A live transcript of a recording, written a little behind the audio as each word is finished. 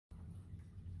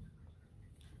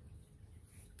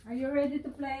Are you ready to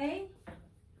play?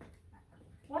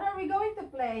 What are we going to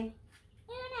play?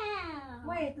 Uno.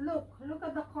 Wait, look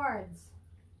at the cards.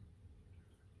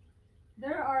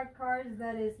 There are cards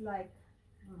that is like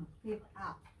flip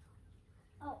up.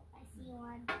 Oh, I see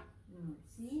one.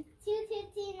 See?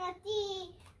 250 on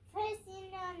the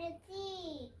person on the T.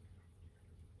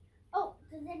 Oh,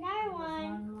 there's another one.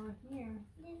 There's one more here.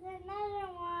 There's another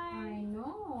one. I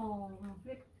know.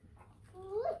 Flip.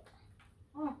 Flip.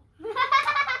 Oh,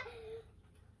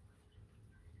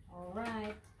 all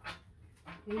right.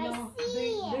 Do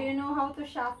you know how to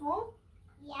shuffle?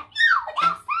 Yep. No,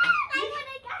 that's it. I want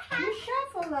to go You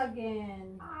shuffle again.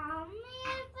 Oh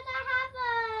man, but I have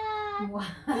a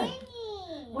What?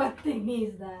 thingy. What thing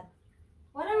is that?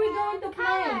 What are we going to play?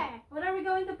 Color. What are we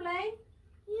going to play?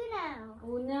 Uno.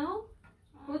 Uno?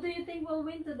 Who do you think will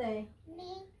win today?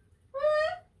 Me.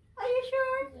 What? Are you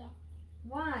sure? Yeah.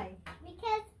 Why?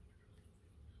 Because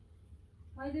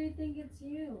Why do you think it's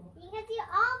you? you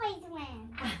always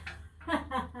win.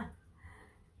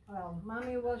 Well,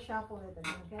 Mommy will shuffle it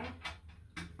again, okay?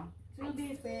 To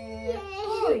be fair. Yay.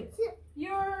 Uy,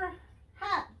 your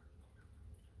hat.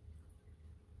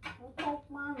 Don't poke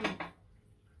Mommy.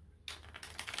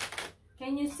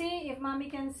 Can you see if Mommy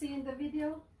can see in the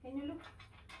video? Can you look?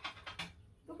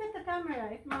 Look at the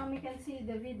camera if Mommy can see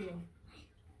the video.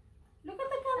 Look at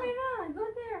the camera. Go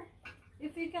there.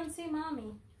 If you can see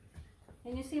Mommy.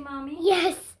 Can you see Mommy?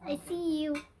 Yes, I see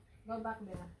you. Go back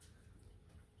there.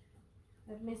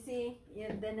 Let me see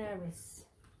if Daenerys.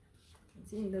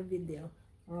 It's in the video.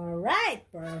 Alright,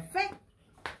 perfect.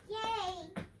 Yay.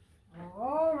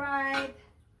 Alright.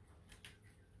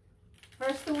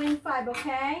 First to win 5,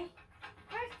 okay?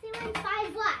 First to win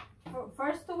 5 what?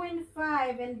 First to win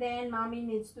 5 and then Mommy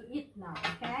needs to eat now,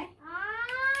 okay?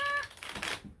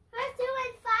 First to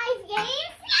win 5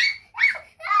 games?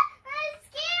 That's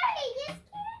scary. You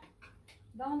scared?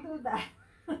 Don't do that.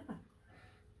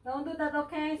 Don't do that,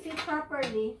 okay? Sit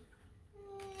properly.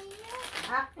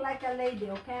 Act like a lady,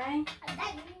 okay?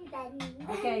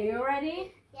 Okay, you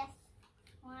ready? Yes.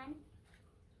 1,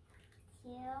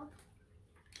 2,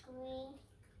 3,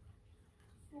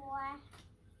 4,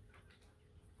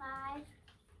 5,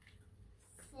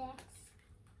 6,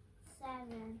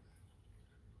 7.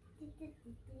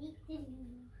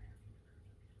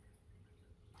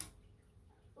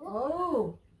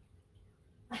 Oh!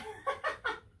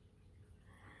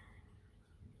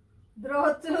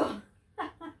 Draw 2.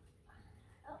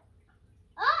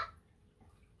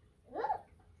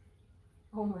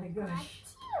 Oh my gosh.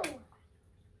 2.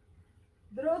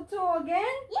 Draw 2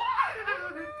 again? Yeah.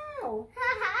 Wow.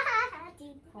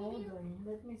 Hold on.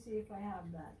 Let me see if I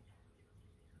have that.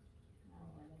 No,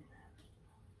 I don't have it.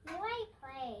 No, I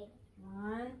played.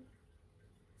 1,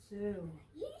 2.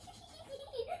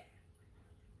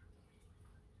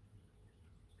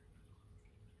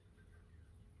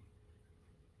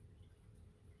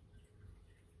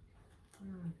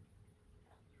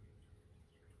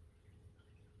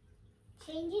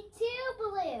 Change it to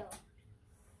blue.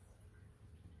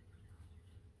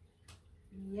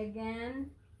 E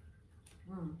again.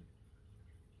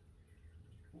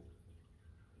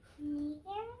 Me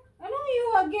again? I know you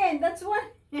again. That's what.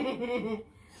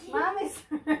 Mommy's.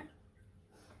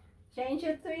 Change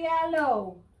it to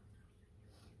yellow.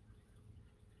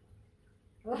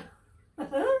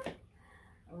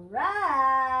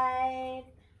 Alright.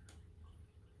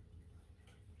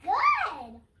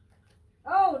 Good.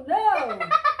 Oh no.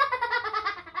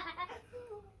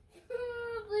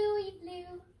 Bluey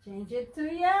blue. Change it to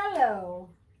yellow.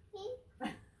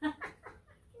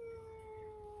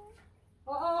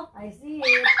 Oh, I see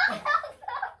it.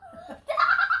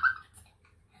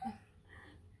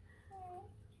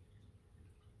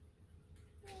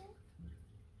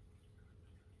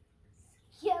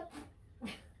 Yep.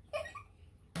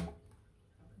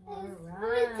 All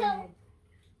right.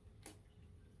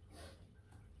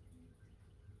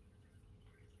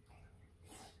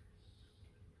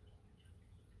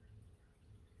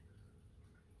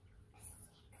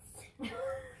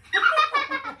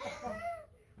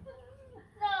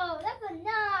 No, that's a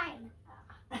 9.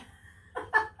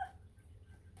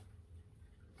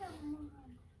 Come on.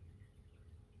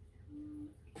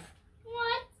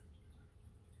 What?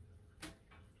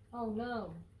 Oh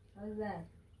no. What's that?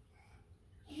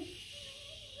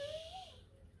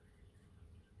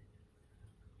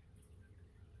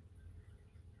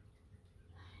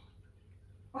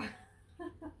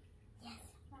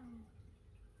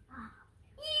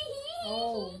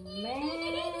 Oh man.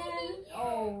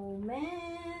 Oh man.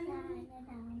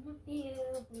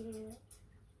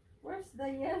 Where's the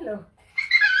yellow?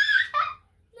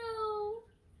 No.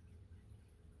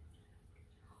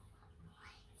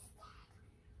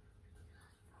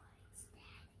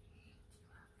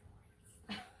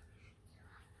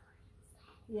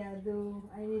 Yeah, do.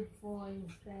 I need 4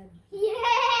 instead. Yeah.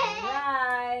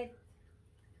 Right.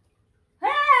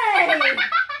 Hey!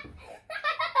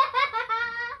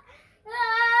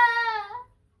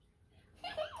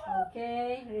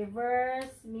 Okay,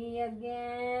 reverse me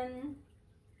again.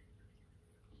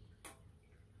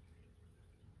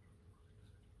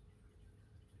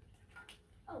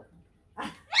 Oh.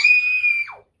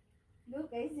 Look,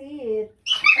 I see it.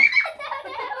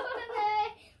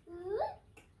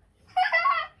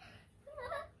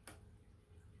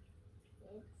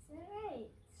 It's alright.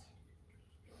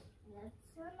 That's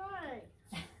alright.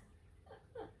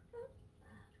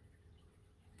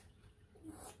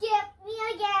 Skip me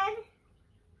again.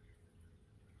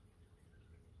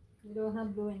 You don't have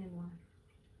blue anymore.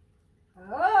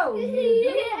 Oh, you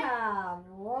do have.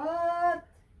 What?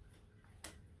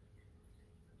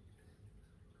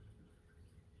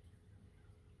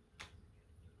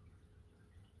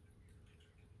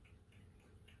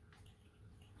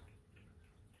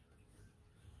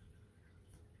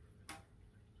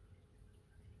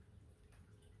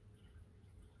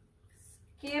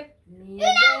 Skip me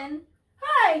again.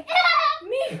 Hi!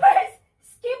 Me first!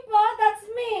 Skip, oh, that's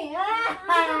me!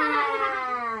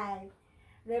 Hi!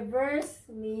 Reverse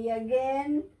me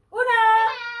again. Una!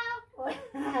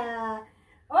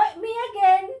 Oh, me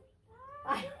again. I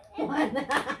won.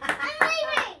 I'm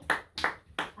leaving.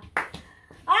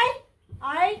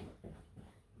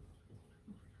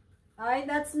 Ay,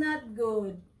 that's not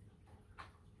good.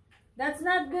 That's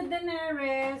not good,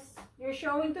 Daenerys. You're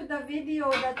showing to the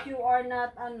video that you are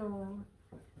not, ano.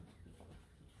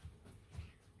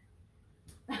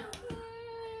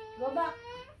 Go back.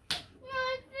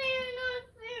 Not fair, not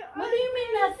fair. What do you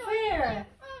mean not fair?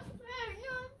 Not fair,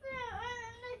 not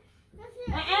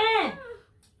fair. Eh.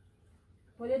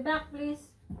 Put it back,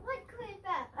 please. What could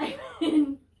that? I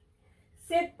mean,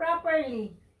 sit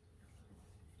properly.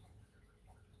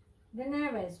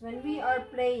 Daenerys, when we are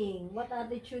playing, what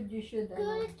attitude you should,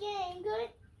 ano? Good game, good.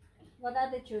 What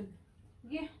attitude?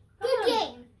 Yeah. Good Come on.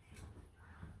 game.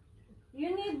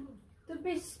 You need to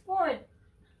be sport,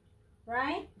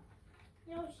 right?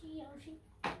 Yoshi.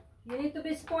 You need to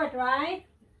be sport, right?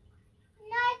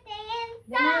 Nothing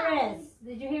Daenerys,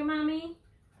 did you hear mommy?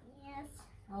 Yes.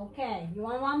 Okay. You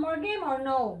want one more game or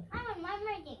no? I want one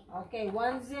more game. Okay,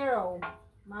 1-0.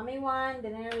 Mommy 1,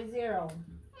 Daenerys 0.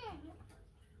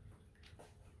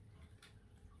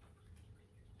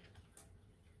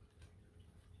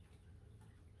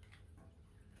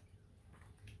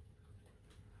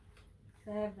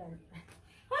 Seven.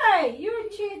 Hey, you're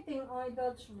cheating. Oh,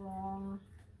 that's wrong.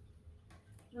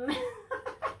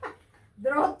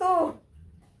 Draw 2.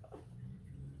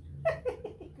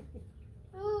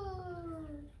 Ooh.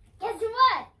 Guess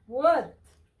what? What?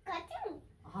 Got two.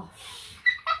 Oh.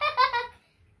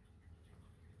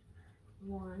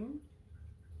 1,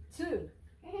 2.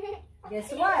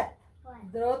 Guess what?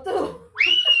 What? Draw 2.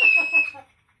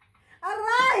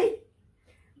 Aray!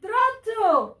 Draw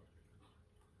 2.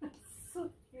 So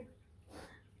cute.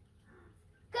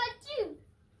 Got you.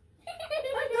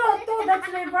 Draw 2. That's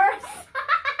reverse.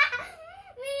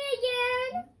 Me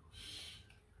again.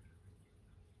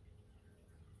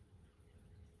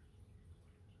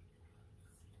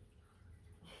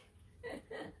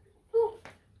 Ooh.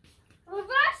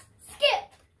 Reverse skip.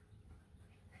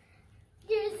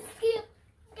 You skip.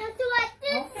 Guess what?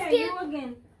 This Okay, skip. you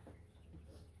again.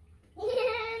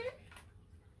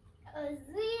 And a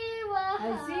 0. I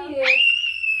see it.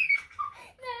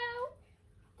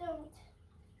 No. Don't.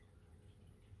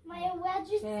 My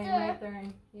register. Okay, my turn.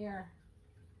 Here.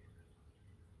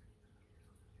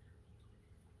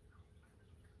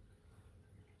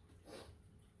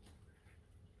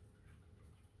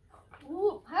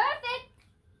 Ooh, perfect.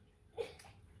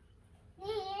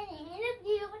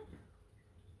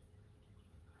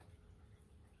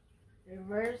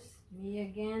 Reverse me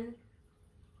again.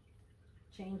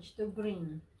 Change to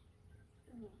green.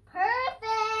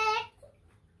 Perfect.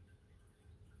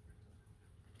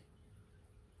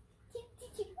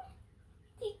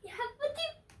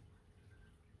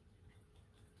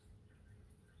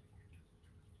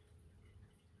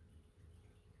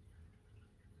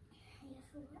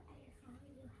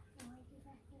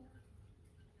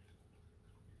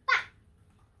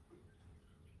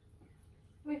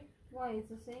 Wait, why? It's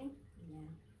the same? Yeah.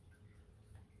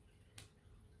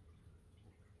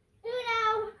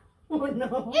 Uno. Oh no.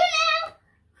 Uno.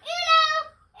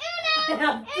 I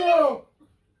have 2.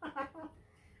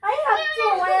 I have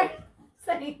 2. Why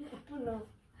are you saying no?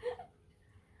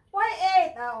 Why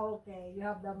 8? Ah, okay. You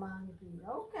have the monkey.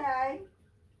 Okay.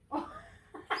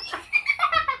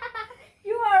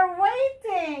 You are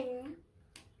waiting.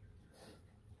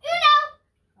 Uno.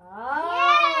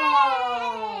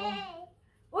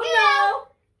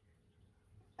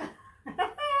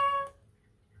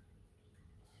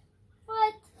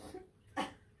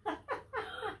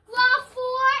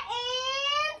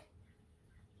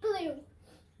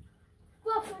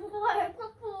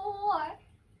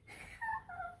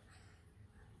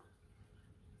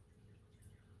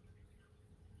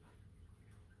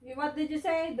 What did you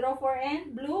say? Draw 4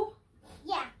 and blue?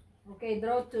 Yeah. Okay,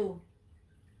 draw 2.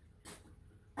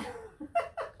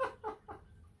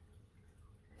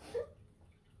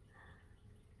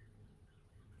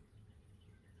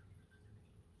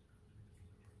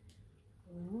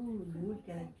 Ooh, look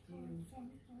at you.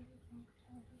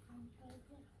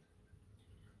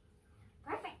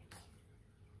 Perfect.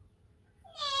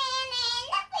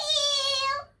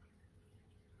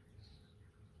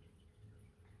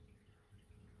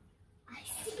 I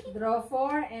see. Draw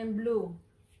 4 and blue.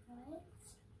 What?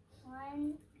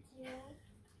 1,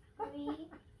 2, 3,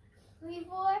 3,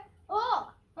 4.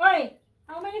 Oh! Oi!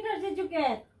 How many cards did you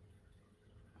get?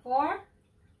 4?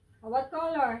 What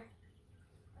color?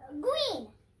 Green.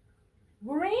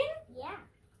 Green? Yeah.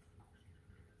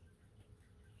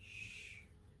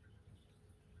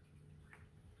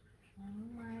 Oh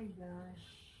my gosh.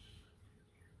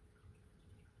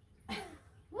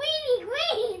 Greeny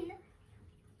green.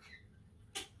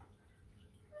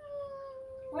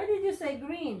 Why did you say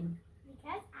green?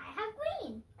 Because I have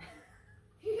green.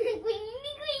 Greeny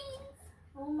greens.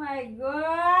 Oh my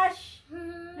gosh.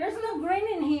 There's no green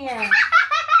in here.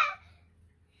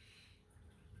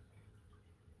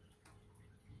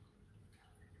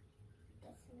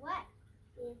 Guess what?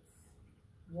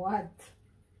 What?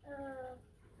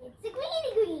 It's a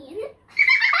greeny green.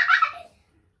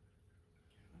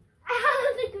 I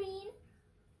have the green.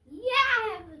 Yeah,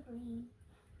 I have the green.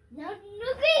 No, green.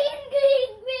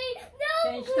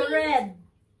 No, Change green. to red.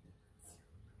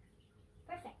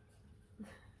 Perfect.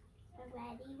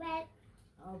 Ready, red.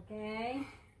 Okay.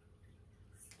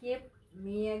 Skip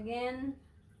me again.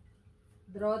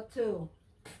 Draw 2.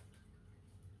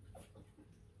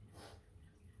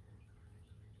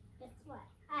 Guess what?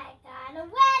 I got a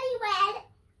ready, red.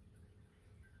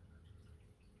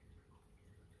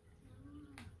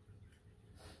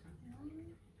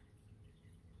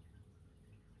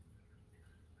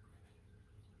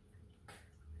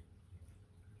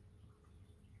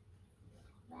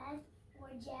 Red or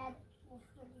Jed or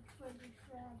Freddy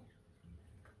Fred.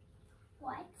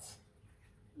 What?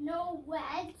 No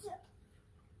red.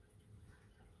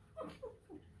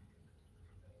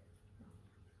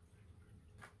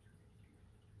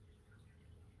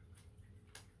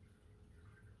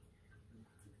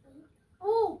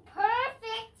 Oh,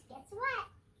 perfect. Guess what?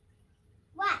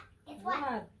 What? Guess what?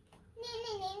 What?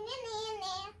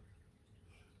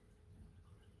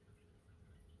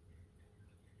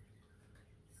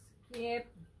 Skip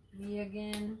me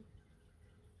again.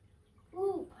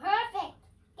 Ooh, perfect.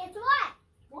 Guess what?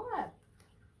 What?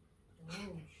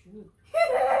 Oh, shoot.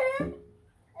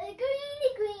 A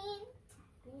greeny green.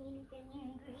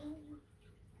 Green.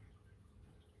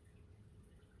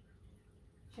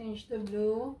 Change to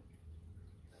blue.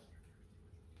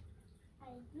 I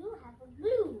do have a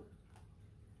blue.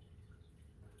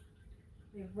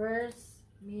 Reverse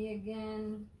me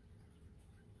again.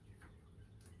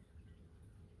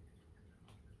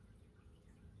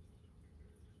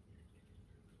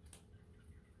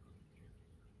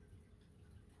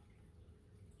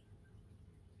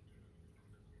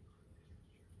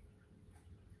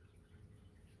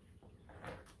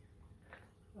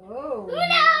 Oh. Uno.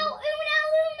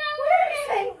 Why are you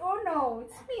saying Uno?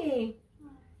 It's me.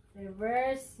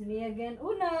 Reverse me again.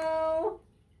 Uno.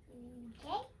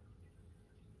 Okay.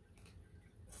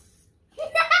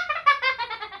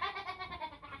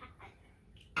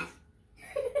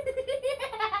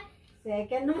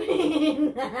 Second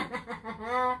win.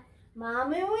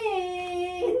 Mommy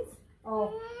wins.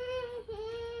 Oh,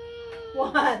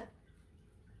 what?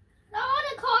 Draw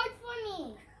the card for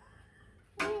me.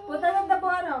 Put that at the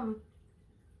bottom.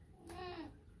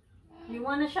 You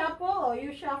want to shuffle or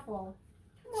you shuffle?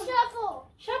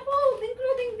 Shuffle. Shuffle,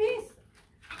 including this.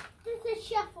 This is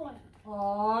shuffling.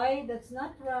 Oi, that's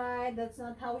not right. That's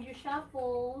not how you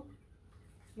shuffle.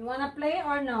 You want to play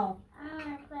or no? I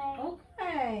want to play.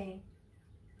 Okay.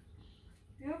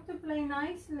 You have to play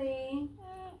nicely.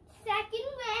 Second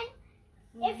win.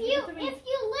 If Give you it to me. lose,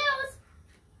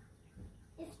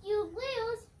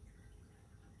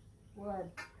 What?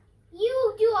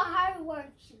 you do a hard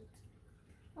worksheet.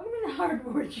 What do you mean hard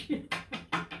worksheet?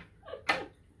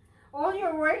 All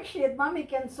your worksheet, Mommy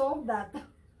can solve that.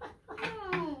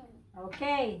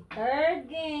 Okay, third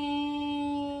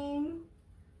game.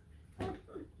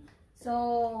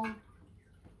 So,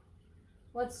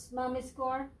 what's Mommy's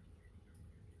score?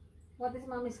 What is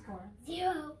Mommy's score?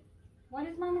 0. What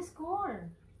is Mommy's score?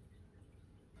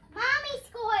 Mommy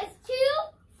scores 2,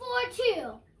 4,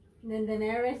 2. Then the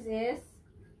nearest is?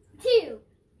 2.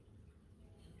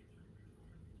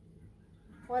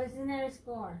 What is the nearest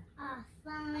score?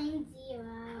 Fine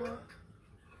 0.